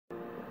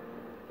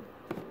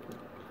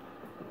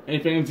Hey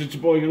fans, it's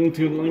your boy Young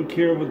to Link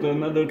here with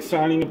another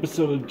exciting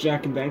episode of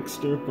Jak and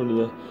Daxter for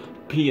the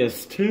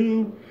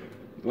PS2.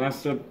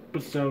 Last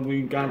episode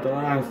we got the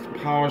last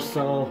power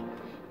cell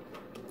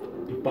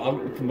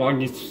from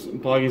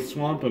Boggy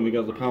Swamp, and we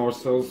got the power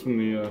cells from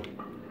the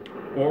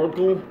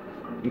Oracle.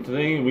 And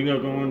today we are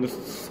going to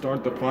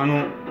start the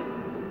final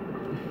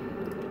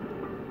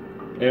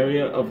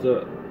area of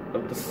the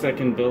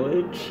second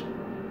village.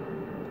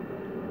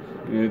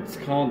 It's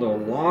called a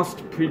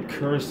Lost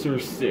Precursor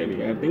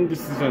City. I think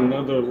this is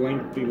another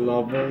lengthy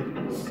level,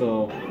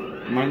 so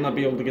I might not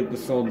be able to get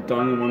this all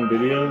done in one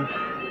video.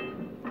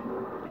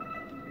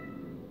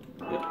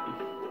 Yeah.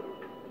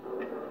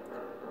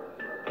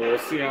 But we'll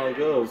see how it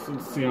goes.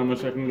 Let's see how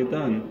much I can get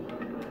done.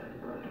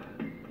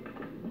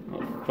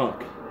 Oh,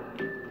 fuck.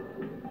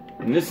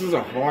 And this is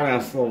a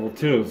hard-ass level,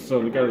 too, so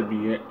we gotta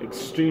be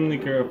extremely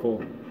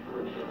careful.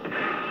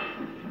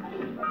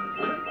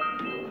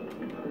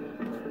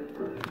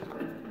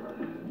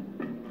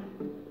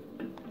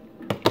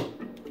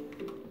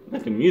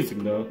 Like the music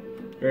though,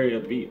 very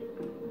upbeat.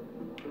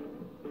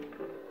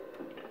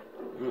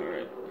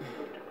 Alright.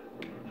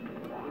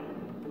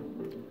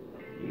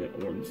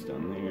 Got orbs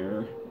down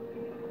there.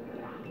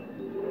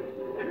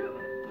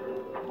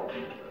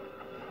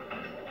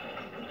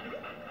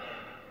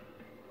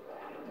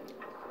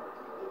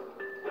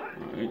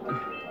 Alright.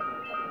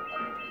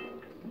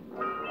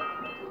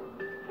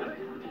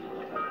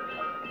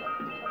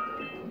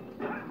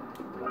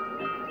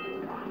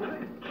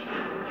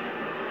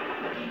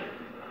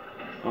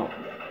 Oh.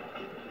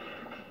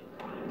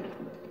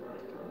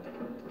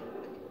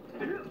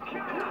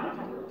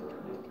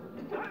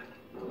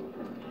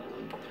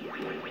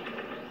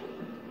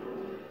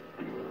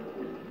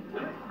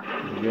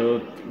 Go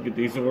get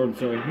these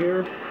orbs right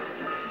here.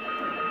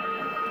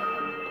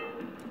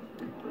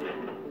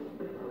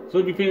 So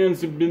I hope you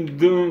fans have been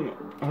doing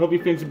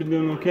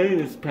okay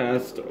this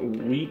past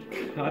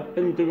week. I've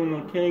been doing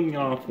okay.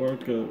 Got off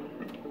work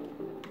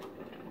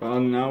about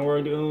an hour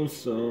ago,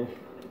 so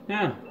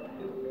yeah.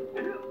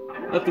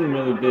 Nothing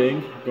really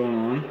big going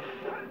on.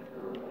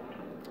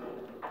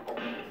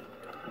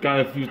 Got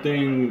a few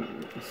things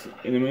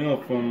in the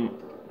mail from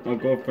my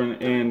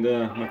girlfriend and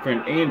my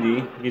friend Andy.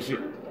 In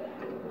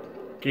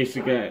case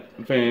you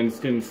fans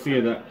didn't see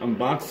that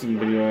unboxing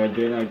video I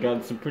did, I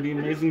got some pretty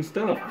amazing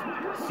stuff.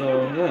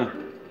 So yeah.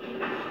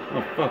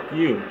 Oh, fuck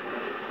you.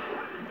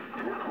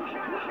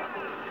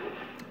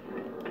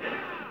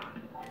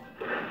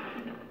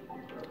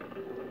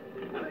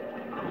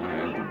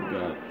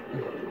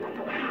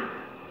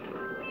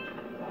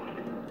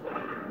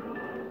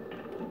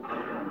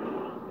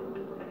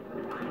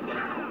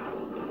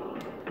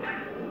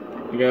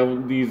 We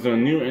got these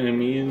new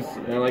enemies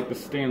that like to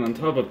stand on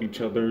top of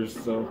each other,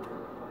 so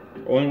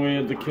the only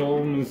way to kill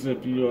them is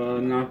if you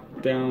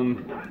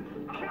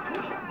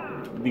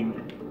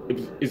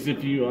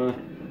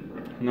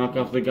knock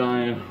off the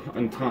guy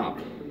on top.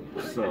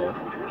 So,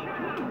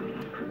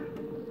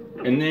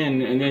 and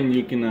then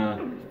you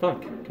can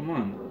fuck, come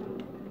on,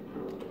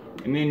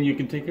 and then you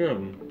can take care of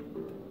them.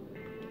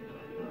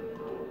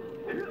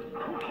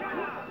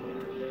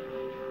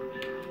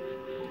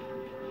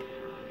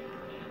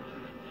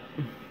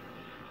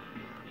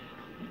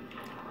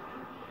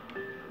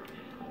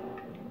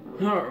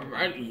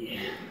 Alrighty.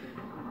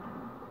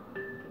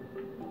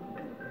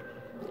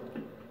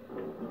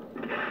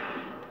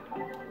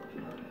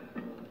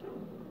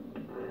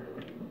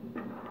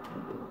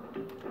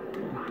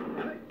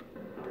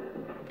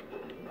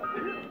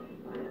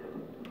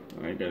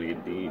 I gotta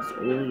get these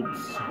orbs.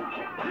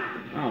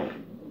 Oh.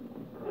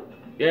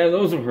 Yeah,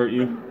 those will hurt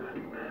you.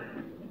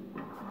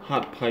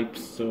 Hot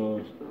pipes,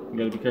 so you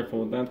gotta be careful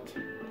with that.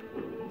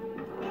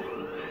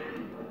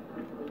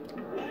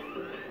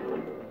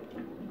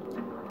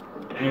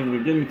 And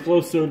we're getting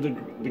closer to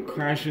the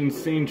Crash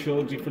Insane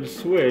trilogy for the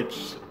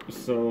Switch,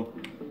 so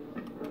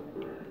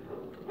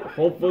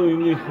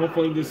hopefully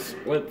this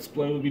Let's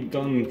Play will be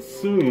done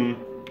soon,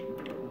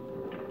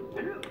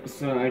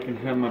 so I can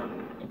have my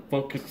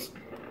focus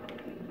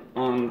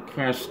on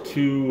Crash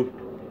 2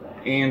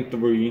 and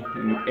 3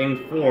 and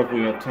 4 if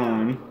we have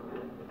time.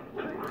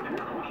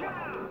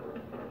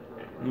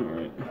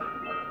 Alright.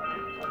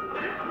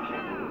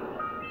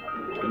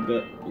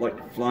 That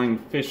like flying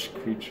fish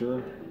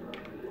creature.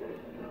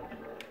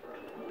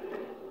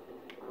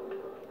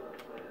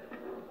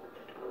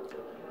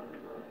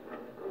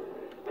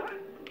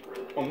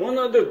 One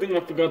other thing I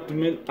forgot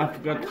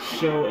to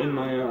show in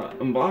my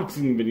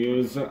unboxing video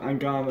is that I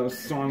got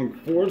Sonic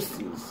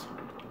Forces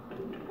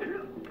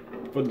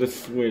for the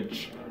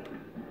Switch.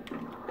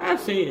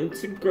 Actually,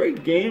 it's a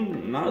great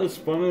game. Not as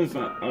fun as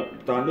I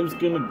thought it was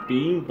gonna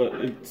be, but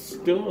it's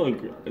still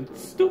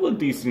a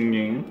decent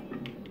game.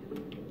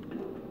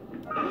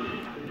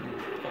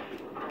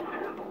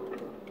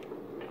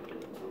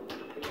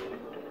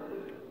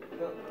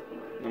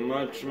 Not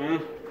much,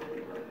 man.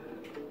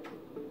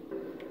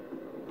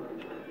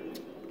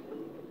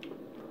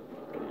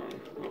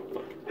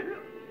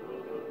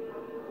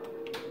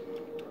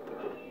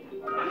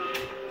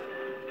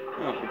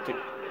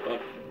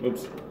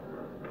 Oops.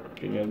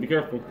 Okay, you gotta be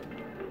careful.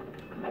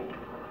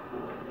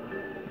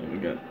 And we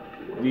got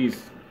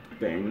these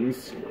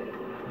things.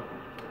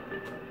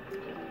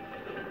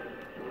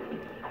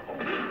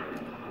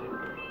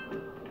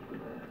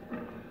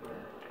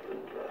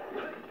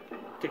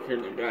 Take care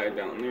of the guy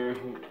down there.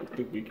 I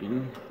think we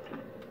can.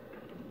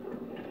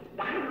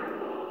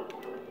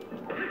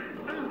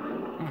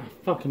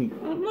 Fucking,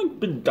 I've like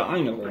been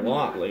dying a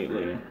lot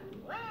lately.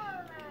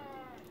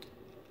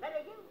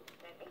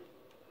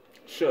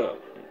 Shut up.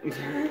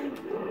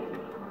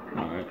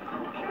 Alright.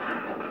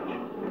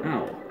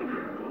 Ow.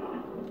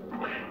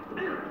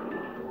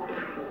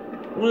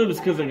 Well, it was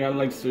because I got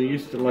like so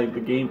used to like the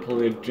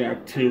gameplay of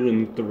Jak 2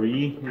 and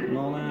 3 and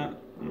all that.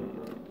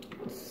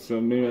 So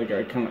maybe I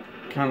got kind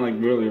of like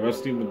really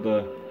rusty with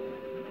the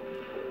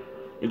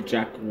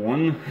Jak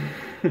 1.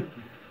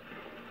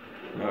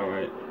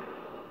 Alright.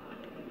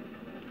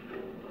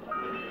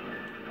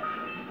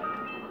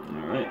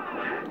 Alright.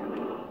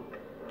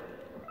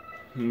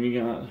 And we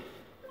got,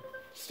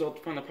 still have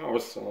to find a power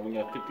cell. We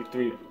got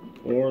 53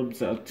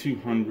 orbs out of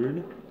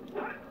 200.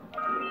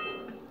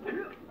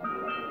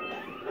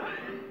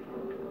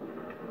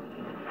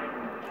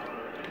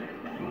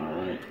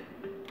 Alright.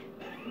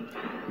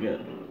 We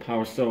got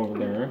power cell over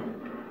there.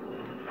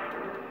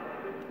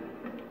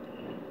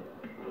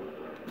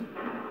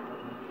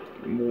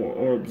 More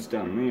orbs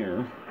down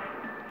there.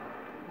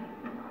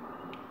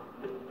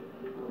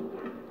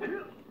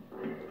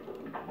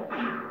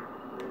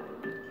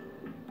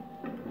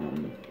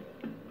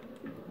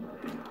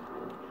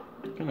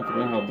 I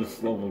forgot how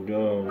this level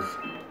goes,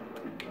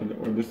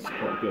 or this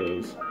part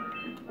goes.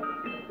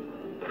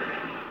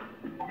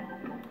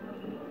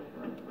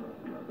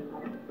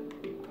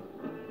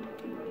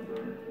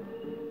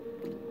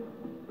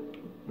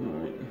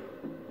 Alright.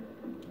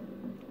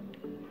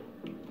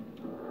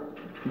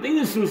 I think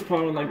this was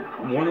probably like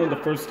one of the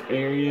first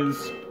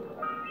areas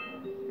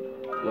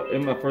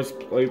in my first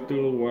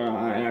playthrough where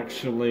I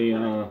actually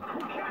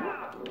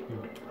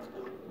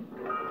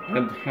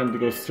had to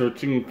go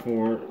searching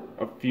for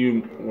a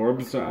few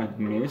orbs that I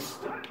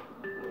missed.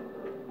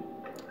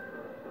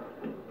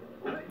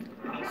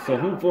 So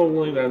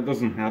hopefully that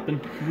doesn't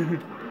happen.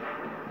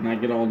 And I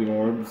get all the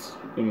orbs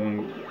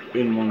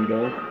in one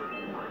go.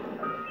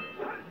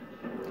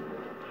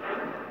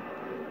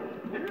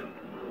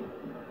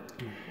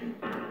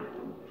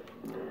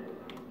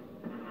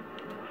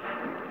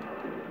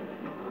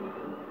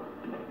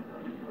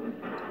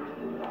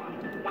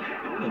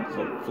 Looks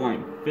like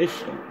flying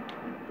fish.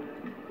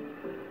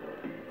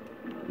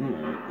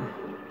 Alright.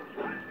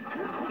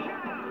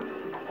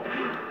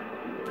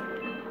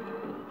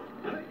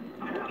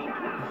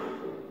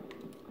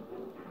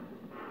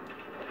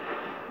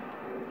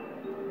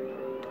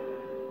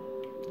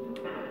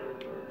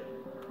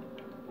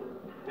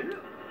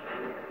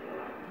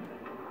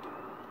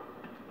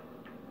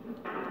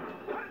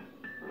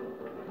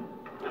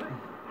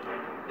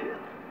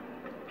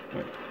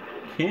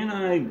 Can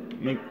I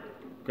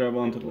grab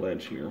onto the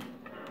ledge here?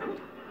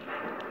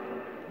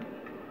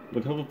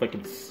 Would help if I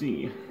could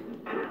see.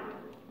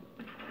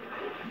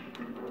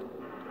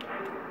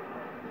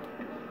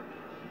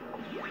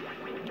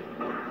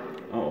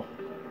 Oh.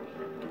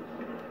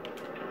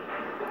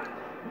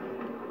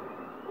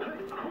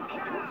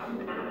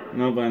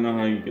 No, but I know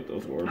how you get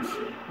those orbs.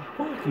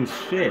 Fucking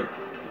shit.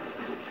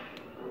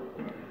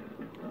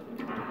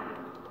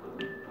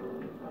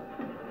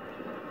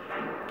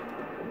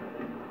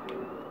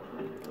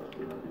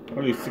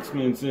 Already 6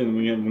 minutes in,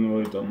 we haven't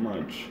really done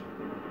much.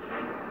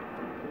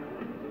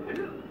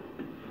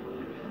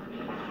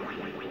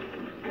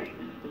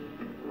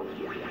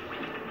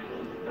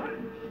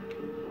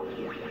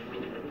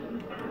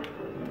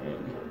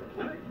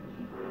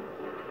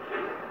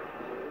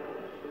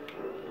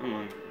 Come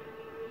on.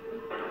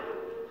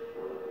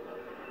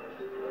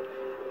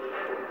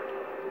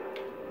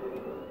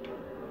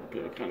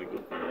 Gotta kind of go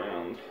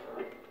around.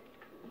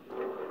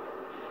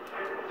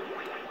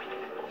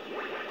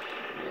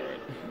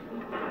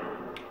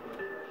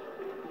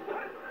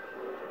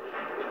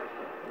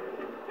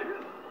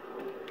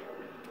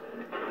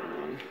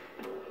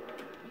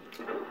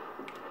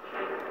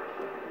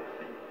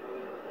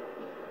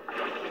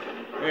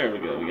 There we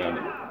go, we got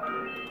it.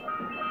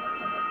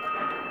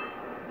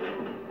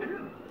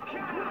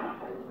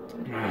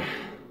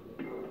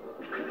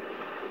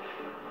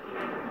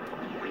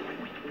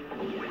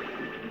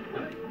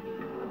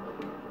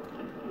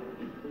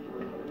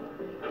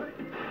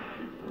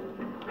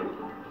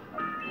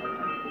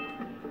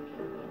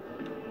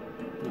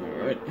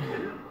 Alright.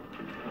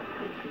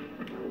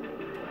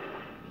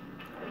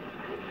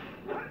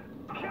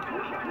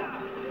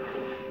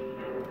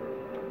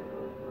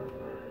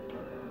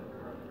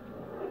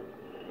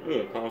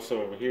 Ooh,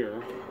 also over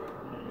here.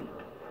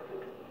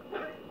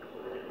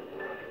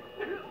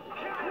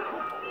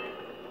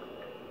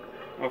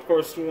 Our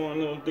first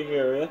one of the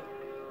area,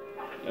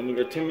 and we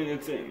got 10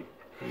 minutes in.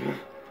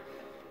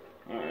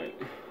 Alright.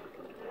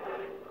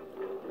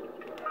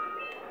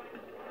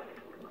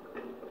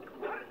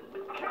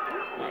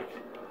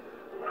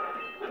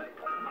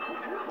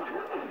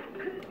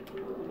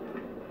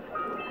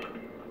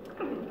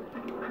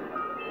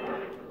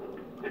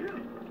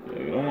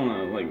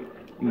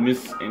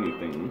 miss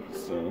anything,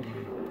 so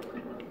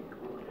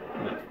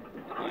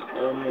I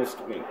almost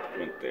went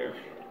there.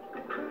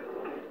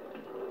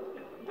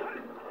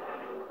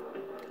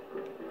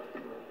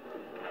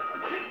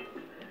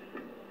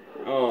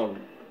 Oh,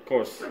 of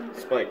course,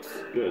 spikes,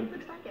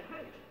 good.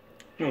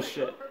 No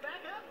shit.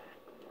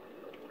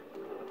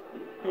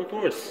 Of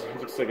course,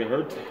 looks like it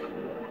hurt.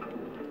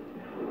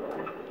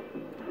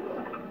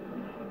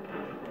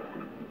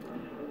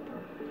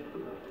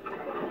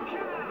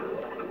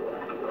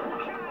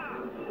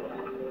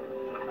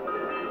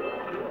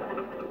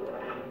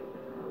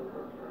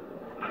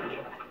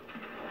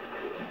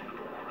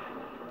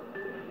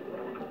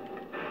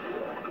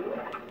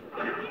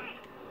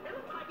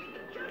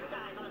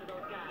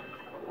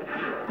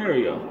 There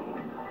we go.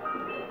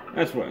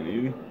 That's what I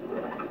needed.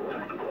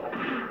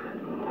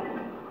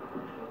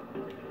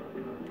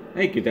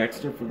 Thank you,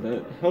 Daxter, for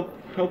that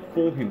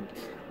helpful hint.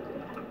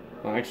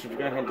 I actually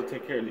forgot how to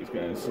take care of these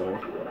guys, so...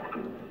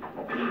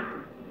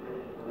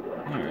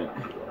 Alright.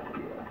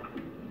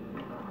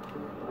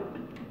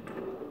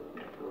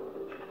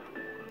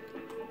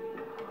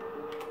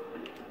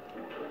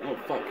 Oh,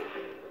 fuck.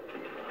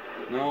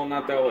 No,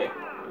 not that way.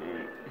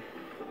 Alright.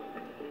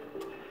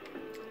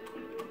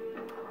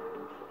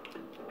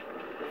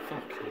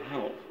 Fucking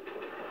hell.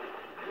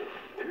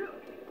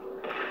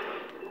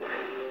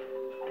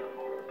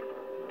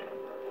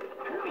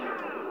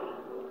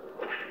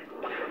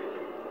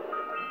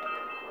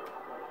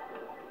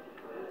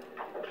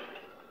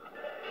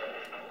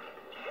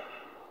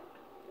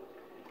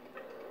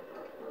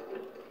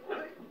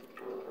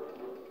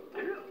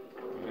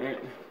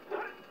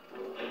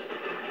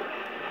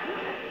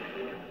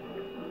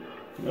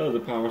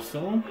 Another power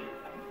cell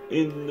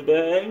in the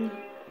bag,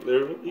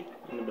 literally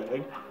in the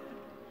bag.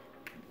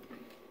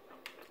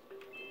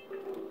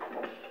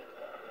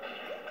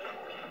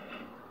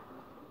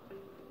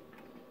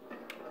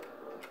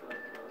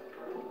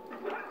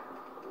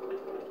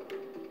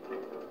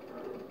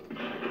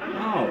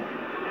 Oh,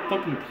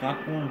 fucking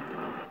platform.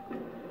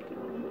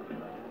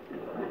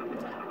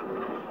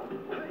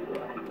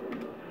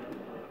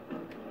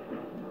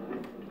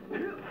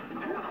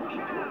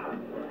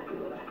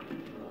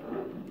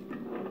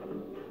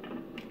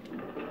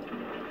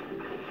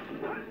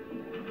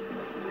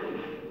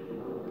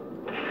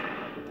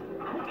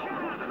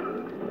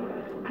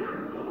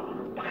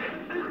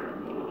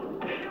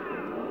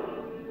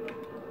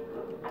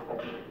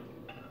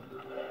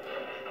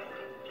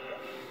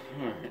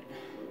 Alright.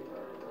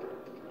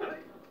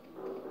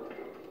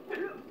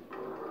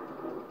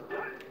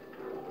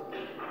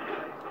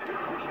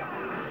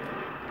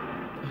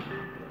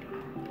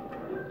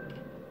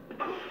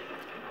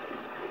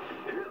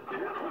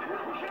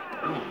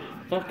 Oh,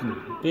 fucking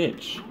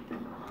bitch.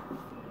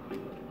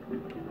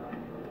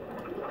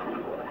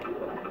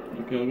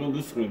 Okay, I'll go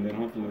this way then.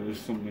 Hopefully there's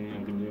something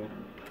I can do.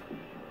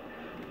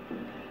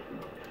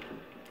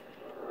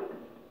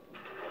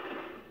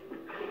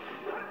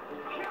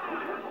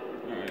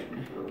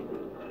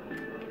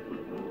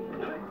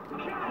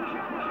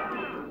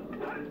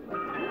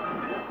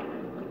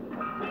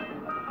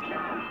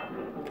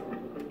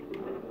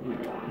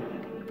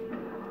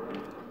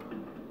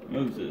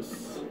 What is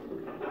this?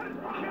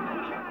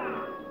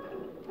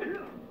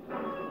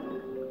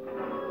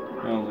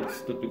 Oh, let's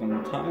stepping on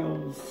the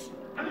tiles.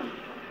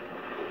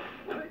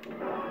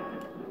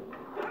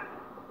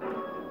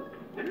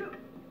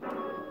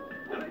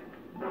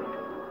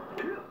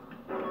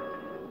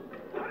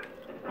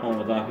 Oh,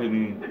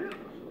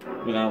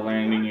 without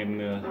landing in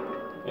the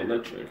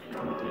electric.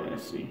 Okay, I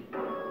see.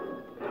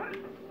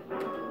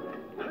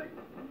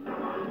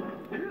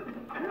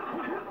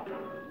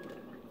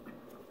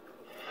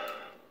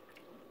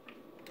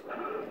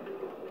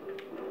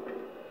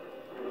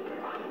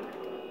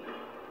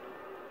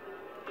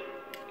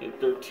 In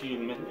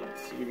 13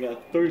 minutes, we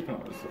got 30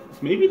 power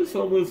cells. Maybe this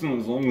level isn't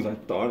as long as I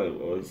thought it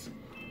was.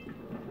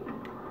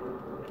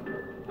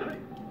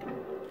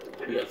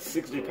 We got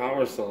 60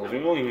 power cells.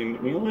 We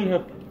only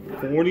have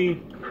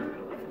 40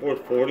 or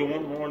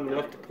 41 more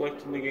left to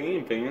collect in the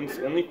game, fans.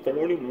 Only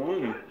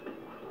 41.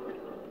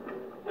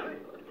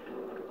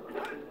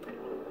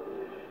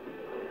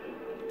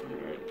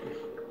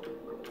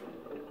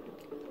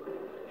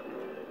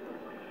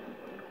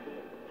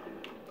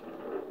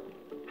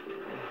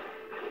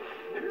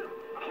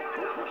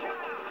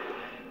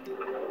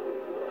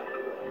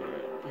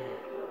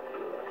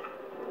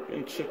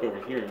 Check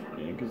over here,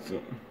 man, because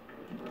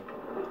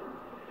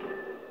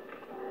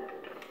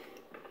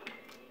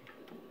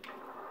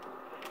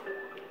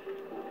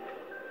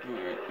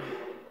alright.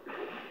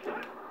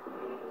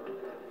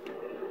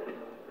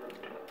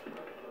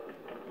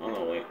 Oh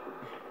no, wait.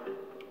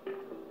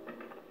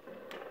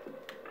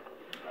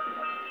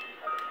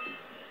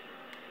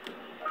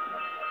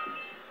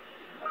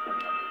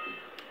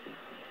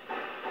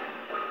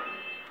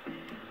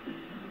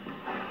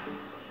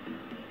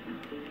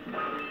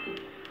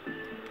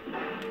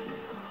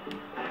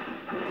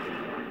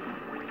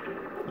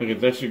 Okay,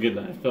 that should get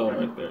that I fell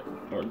right there,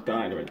 or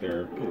died right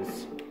there,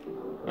 because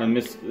I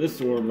missed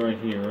this orb right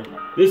here.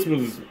 This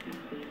was,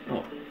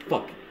 oh,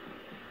 fuck.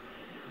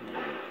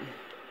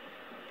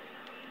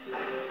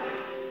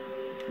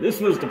 This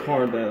was the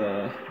part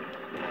that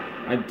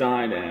I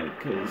died at,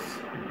 cause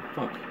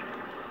fuck.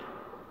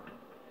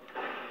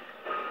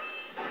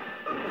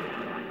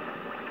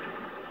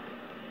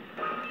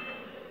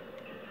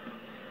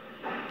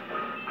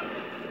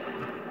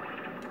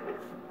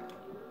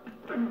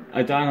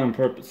 I died on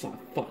purpose. Oh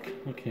fuck.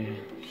 Okay.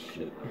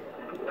 Shit.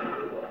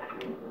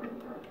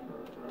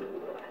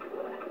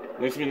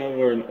 At least we know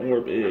where an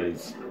orb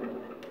is.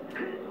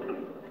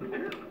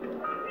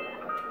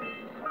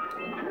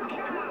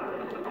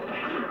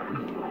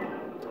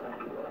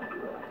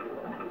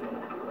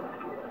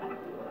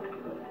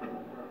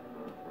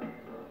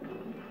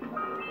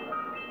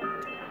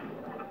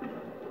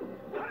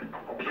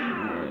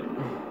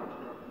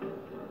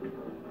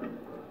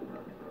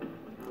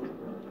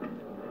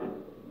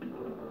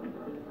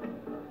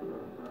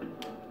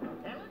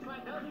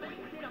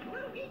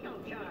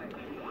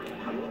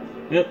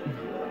 Yep.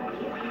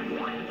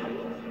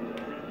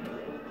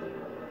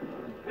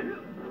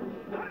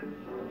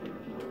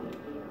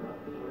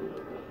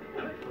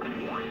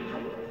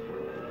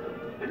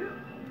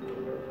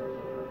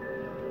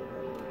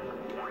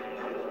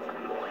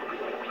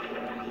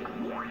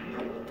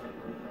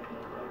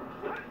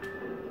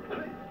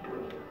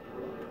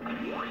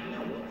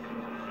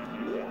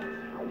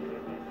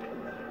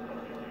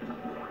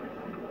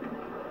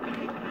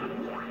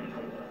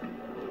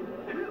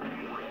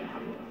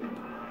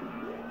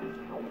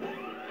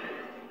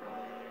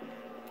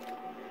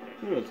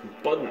 There's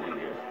a button in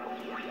here.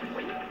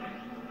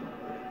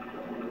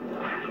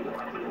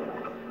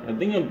 I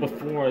think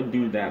before I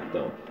do that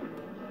though.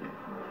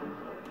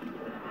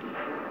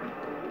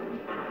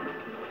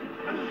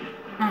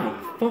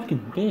 Ah,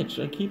 fucking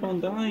bitch, I keep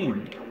on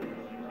dying.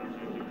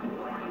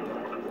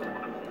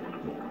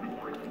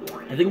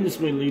 I think this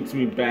way leads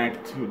me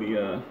back to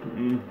the,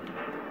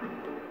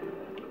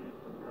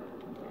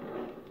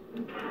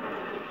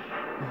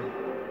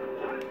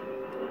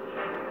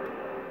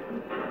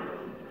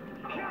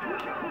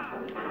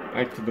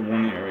 back to the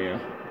one area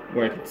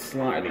where I could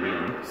slide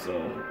again,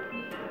 so.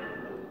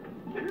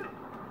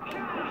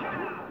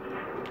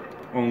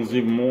 Oh, there's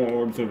even more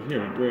orbs over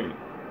here, great.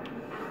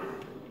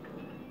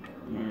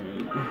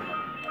 Alright.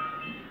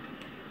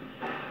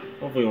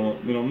 Hopefully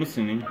we don't miss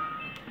any.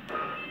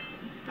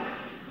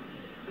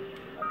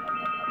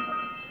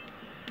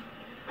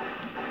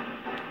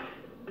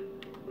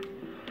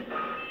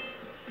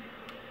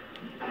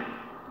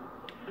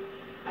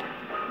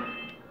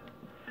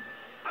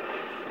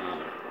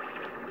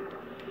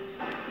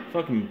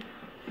 Fucking.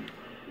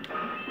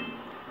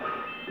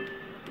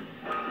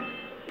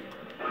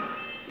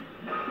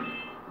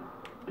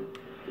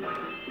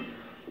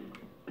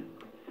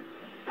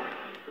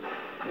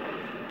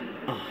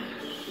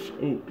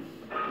 Ooh.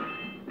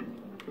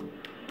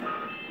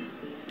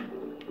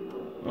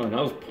 Oh, that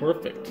was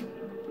perfect.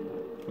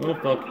 Oh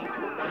fuck.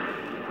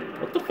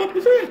 What the fuck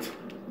was that?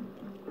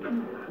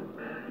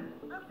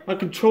 My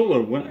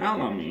controller went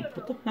out on me.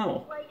 What the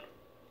hell?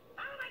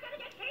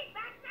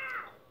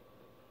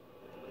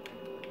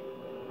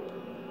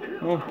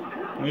 Well,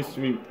 at least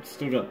we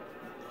still got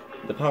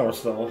the power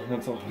cell.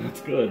 That's all.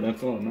 That's good.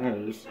 That's all that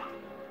matters.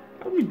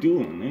 How are we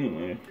doing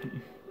anyway?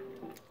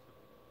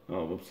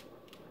 Oh, whoops.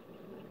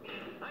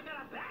 I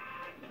got a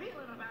bad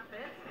feeling about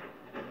this.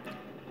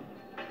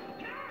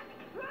 Jack,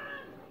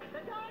 run! The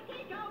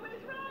Donkey Kong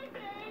is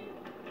rising.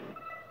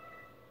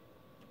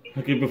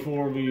 Okay,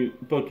 before we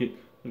book it,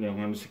 we got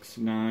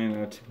 169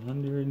 out of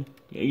 200.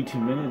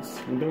 18 minutes.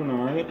 We're doing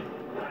all right.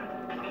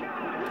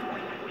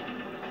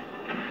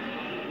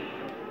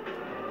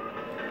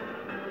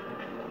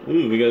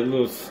 Ooh, we got a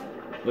little,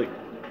 like...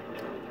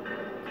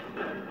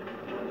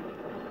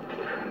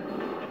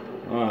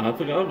 I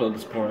forgot about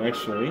this part,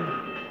 actually.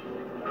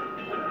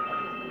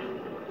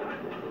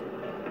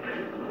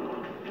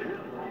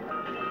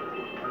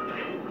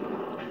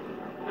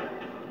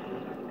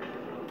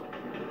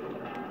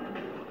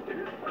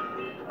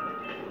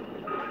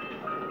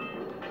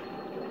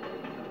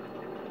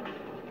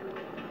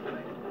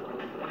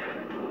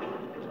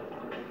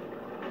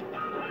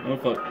 Oh,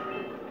 fuck.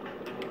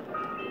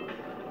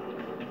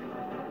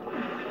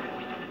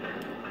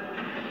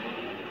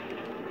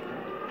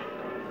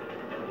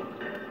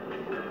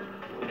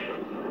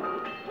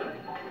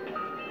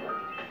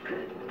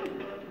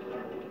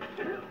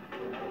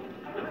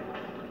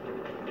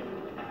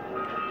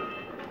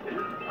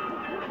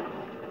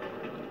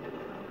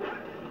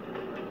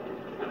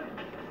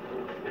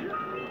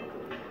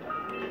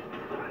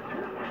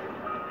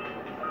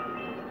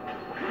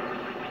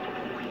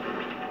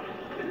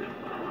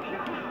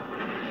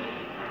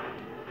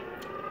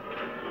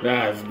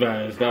 That's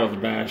bad. That was a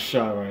bad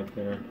shot right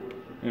there.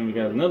 And we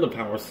got another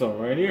power cell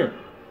right here.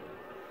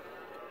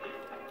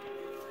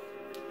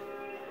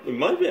 We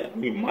might be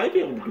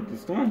able to get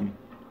this done.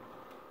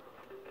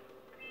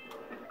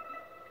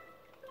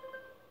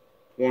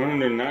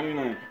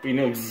 199. We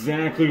know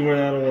exactly where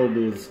that orb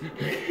is.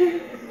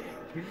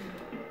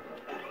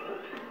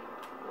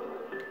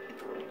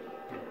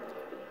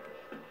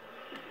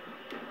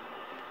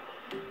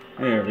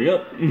 There we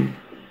go.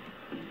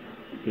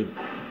 Good.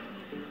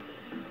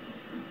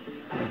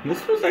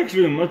 This was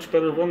actually a much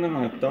better one than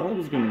I thought it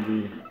was gonna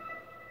be.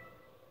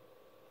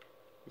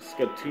 It's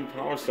got 2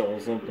 power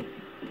cells up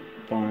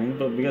fine,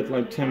 but we got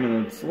like 10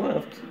 minutes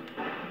left.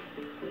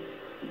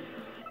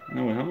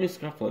 Anyway, how many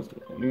skyflies do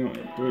we have? We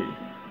only have 3.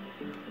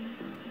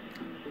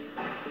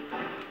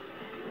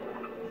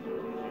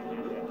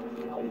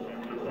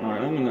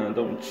 Alright, I'm gonna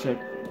double check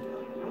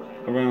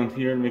around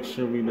here and make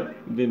sure we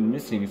didn't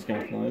miss any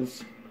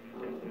skyflies.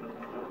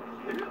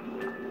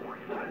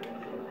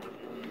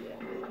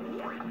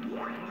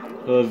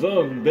 Because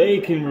they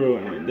can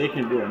ruin it. They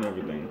can ruin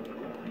everything.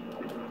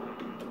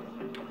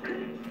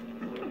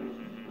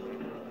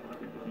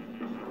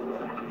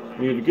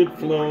 We have a good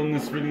flow in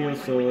this video,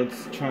 so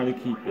let's try to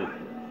keep it.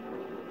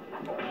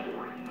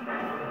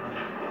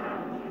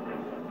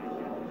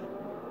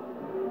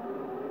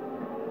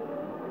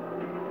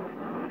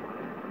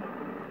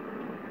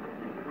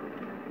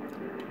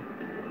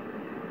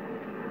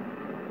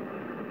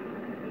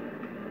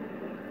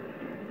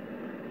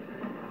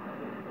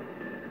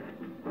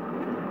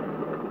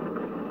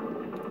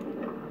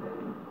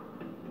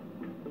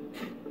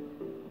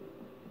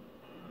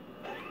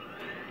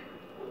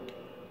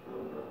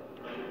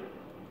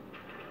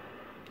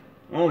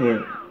 Oh, wait.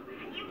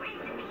 You bring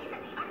the piece of the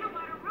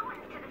underwater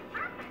ruins to the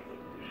surface.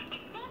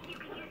 It seems you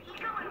can use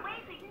eco in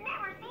ways we've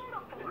never seen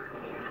before.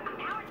 A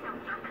power cell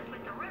surface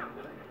with the room.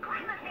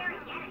 Climb up there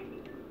and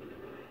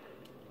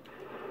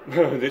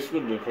get it. This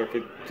would be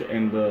perfect to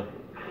end the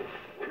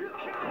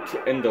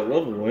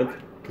level with,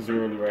 because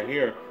we're already right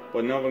here.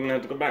 But now we're gonna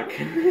have to go back.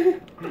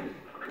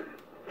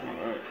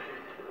 Alright.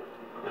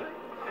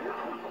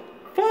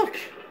 Fuck!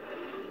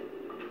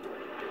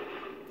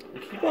 I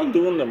keep on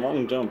doing the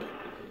wrong jump.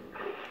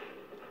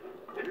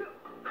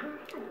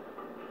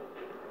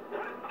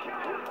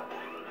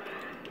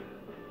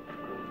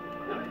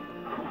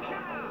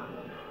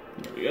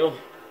 There we go.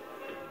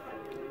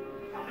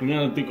 We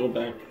gotta have to go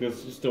back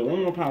because there's still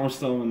 1 more power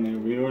cell in there.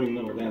 We already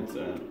know where that's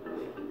at.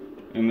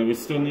 And then we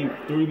still need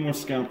 3 more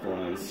scout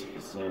flies.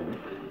 So.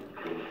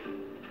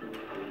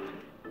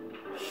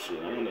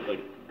 Shit, I wonder,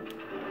 like.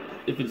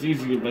 If it's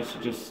easy, I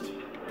should just.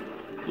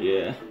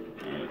 Yeah.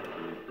 Alright.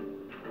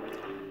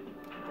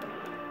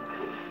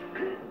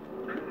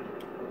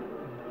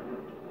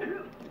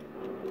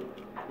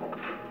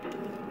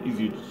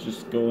 Easy to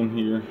just go in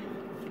here.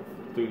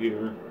 Through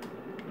here.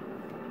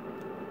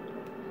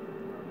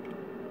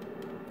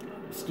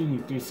 Still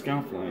need 3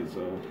 scout flies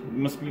though. It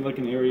must be like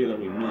an area that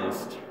we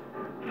missed.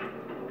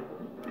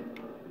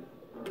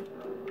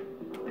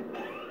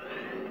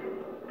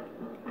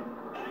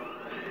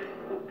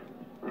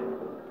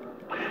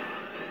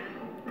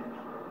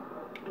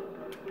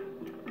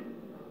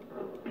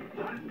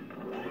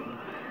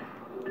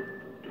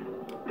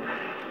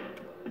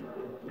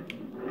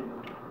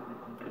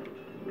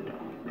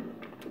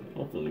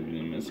 Hopefully we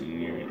didn't miss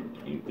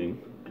anything.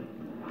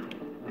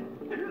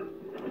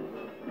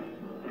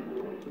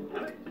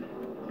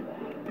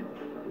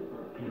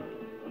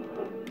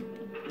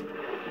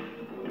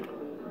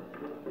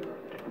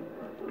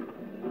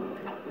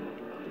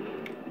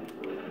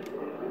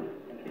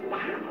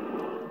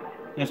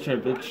 That's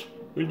right, bitch.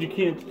 But you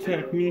can't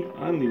attack me.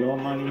 I'm the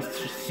almighty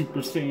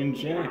Super Saiyan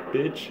Jack,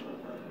 bitch.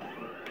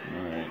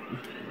 Alright.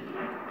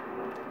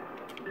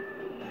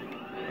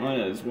 Oh yeah,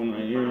 there's one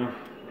right here.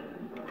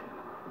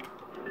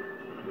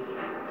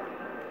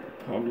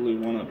 Probably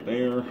one up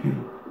there.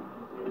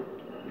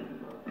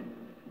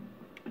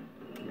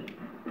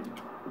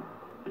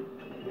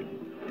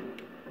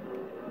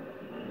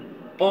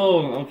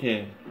 Oh,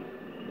 okay.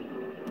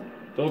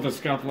 Those are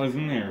scout flies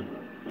in there.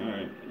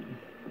 Alright.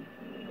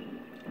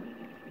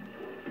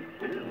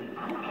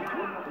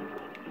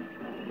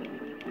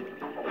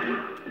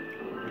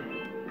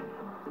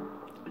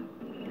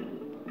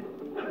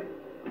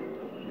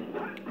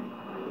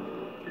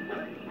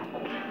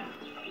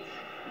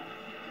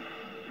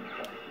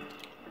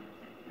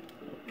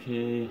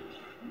 Okay.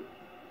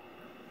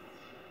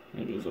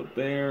 That goes up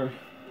there.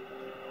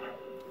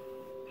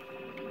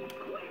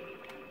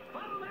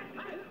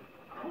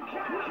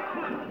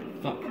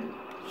 Fuck.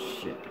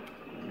 Shit.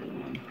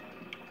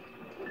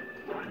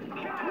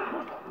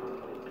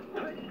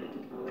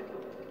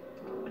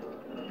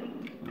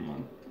 Come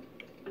on.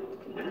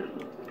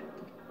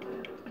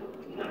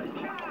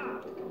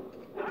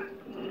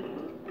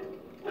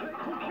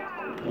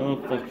 Oh,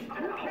 fuck.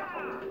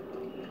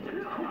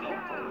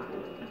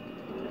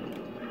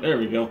 There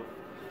we go.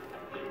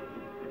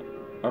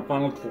 Our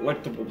final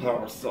collectible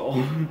power cell.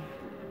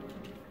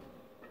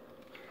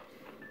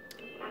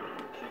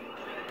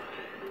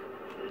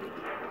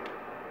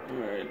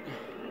 Alright.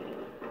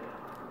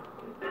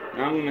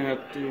 Now I'm gonna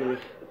have to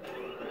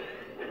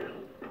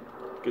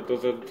get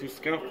those other 2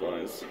 scout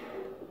flies.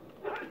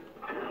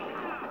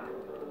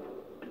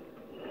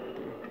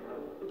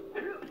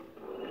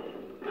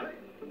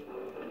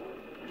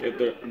 Yeah,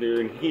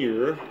 they're in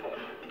here.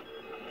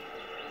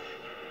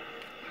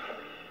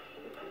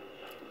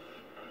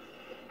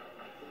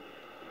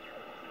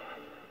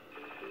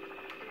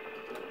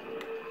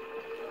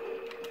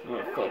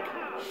 Oh, fuck.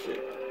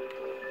 Shit.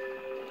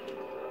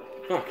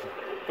 Fuck.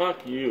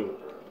 Fuck you.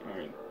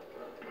 Alright.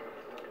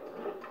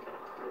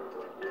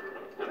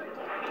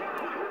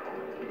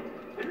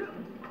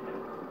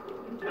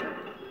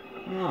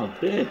 Oh,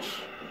 bitch.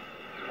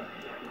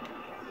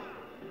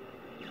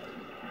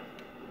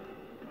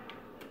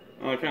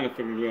 Oh, I kind of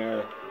figured,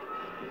 yeah.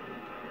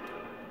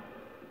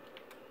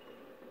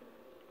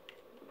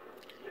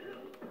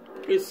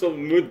 Okay, so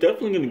we're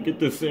definitely gonna get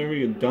this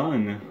area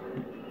done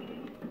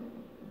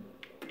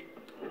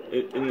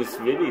in this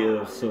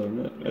video, so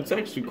that's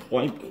actually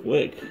quite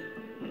quick.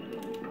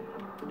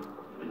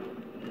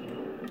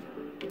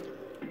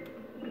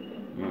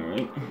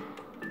 Alright.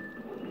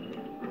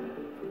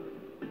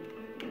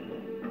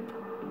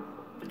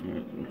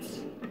 Alright, let's...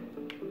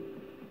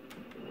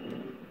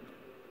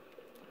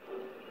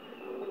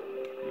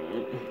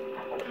 Alright.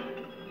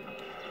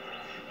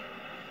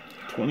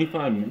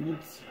 25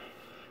 minutes?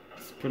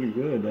 It's pretty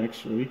good,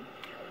 actually.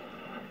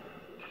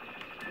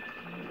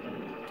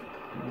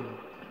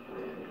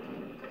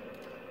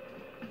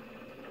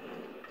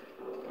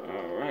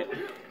 Alright.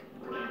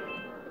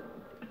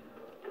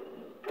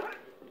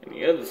 And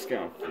the other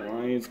scout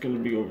fly is going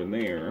to be over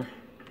there.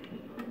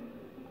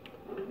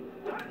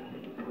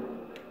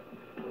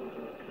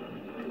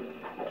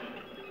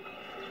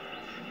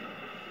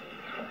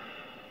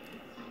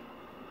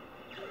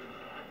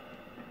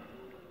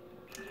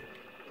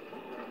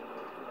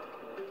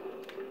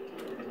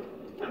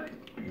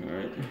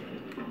 Alright.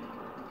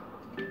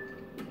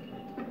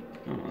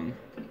 Come on.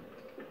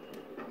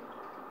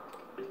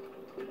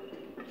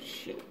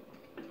 Shit.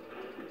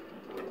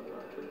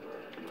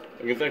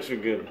 Like, it's actually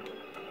good.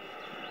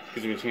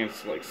 Gives me a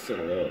chance to, like, set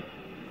it up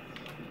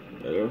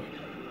better.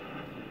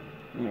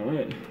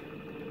 Alright.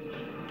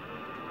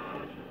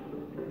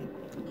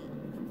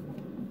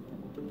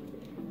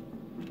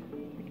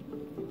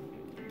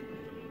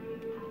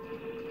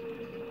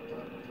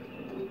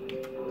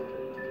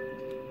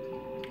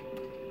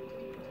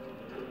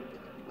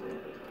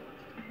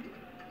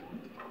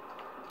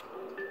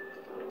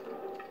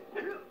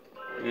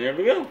 There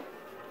we go.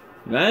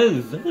 That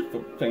is it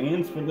for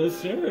fans for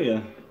this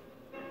area.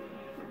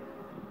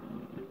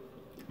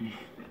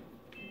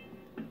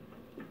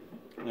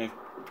 I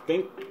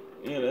think,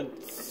 yeah,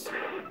 that's,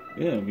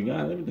 yeah, we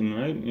got everything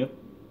right. Yep,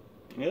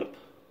 yep,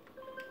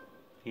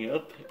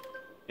 yep,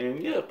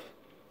 and yep.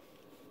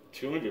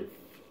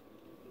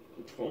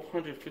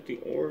 1,250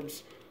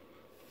 orbs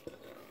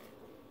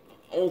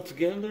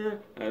altogether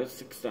out of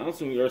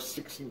 6,000. We are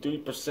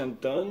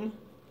 63% done.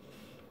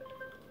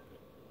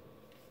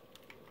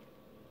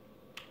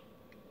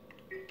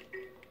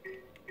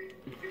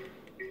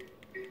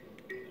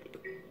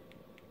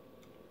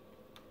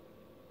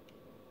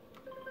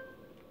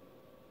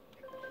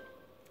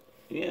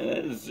 Yeah,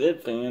 that is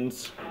it,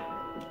 fans.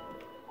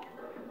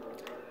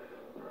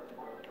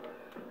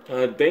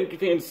 Thank you,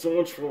 fans, so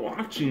much for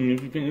watching.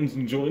 If you fans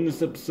enjoyed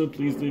this episode,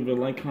 please leave a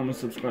like, comment,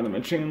 subscribe to my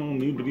channel.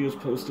 New videos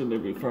posted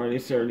every Friday,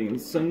 Saturday,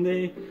 and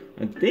Sunday.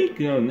 I think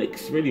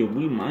next video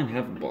we might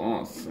have a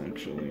boss,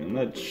 actually. I'm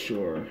not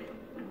sure.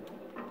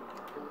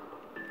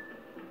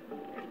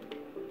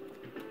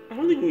 I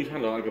don't think we've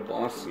had like a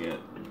boss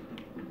yet.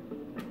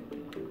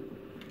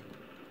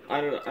 I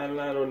know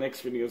our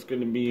next video is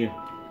going to be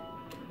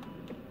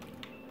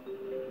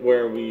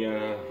where we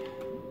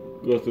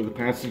go through the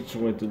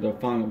passageway to the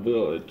final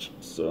village.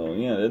 So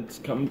yeah, it's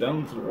coming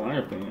down to the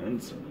wire,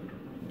 fans.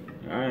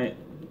 Alright,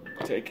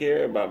 take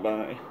care, bye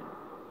bye.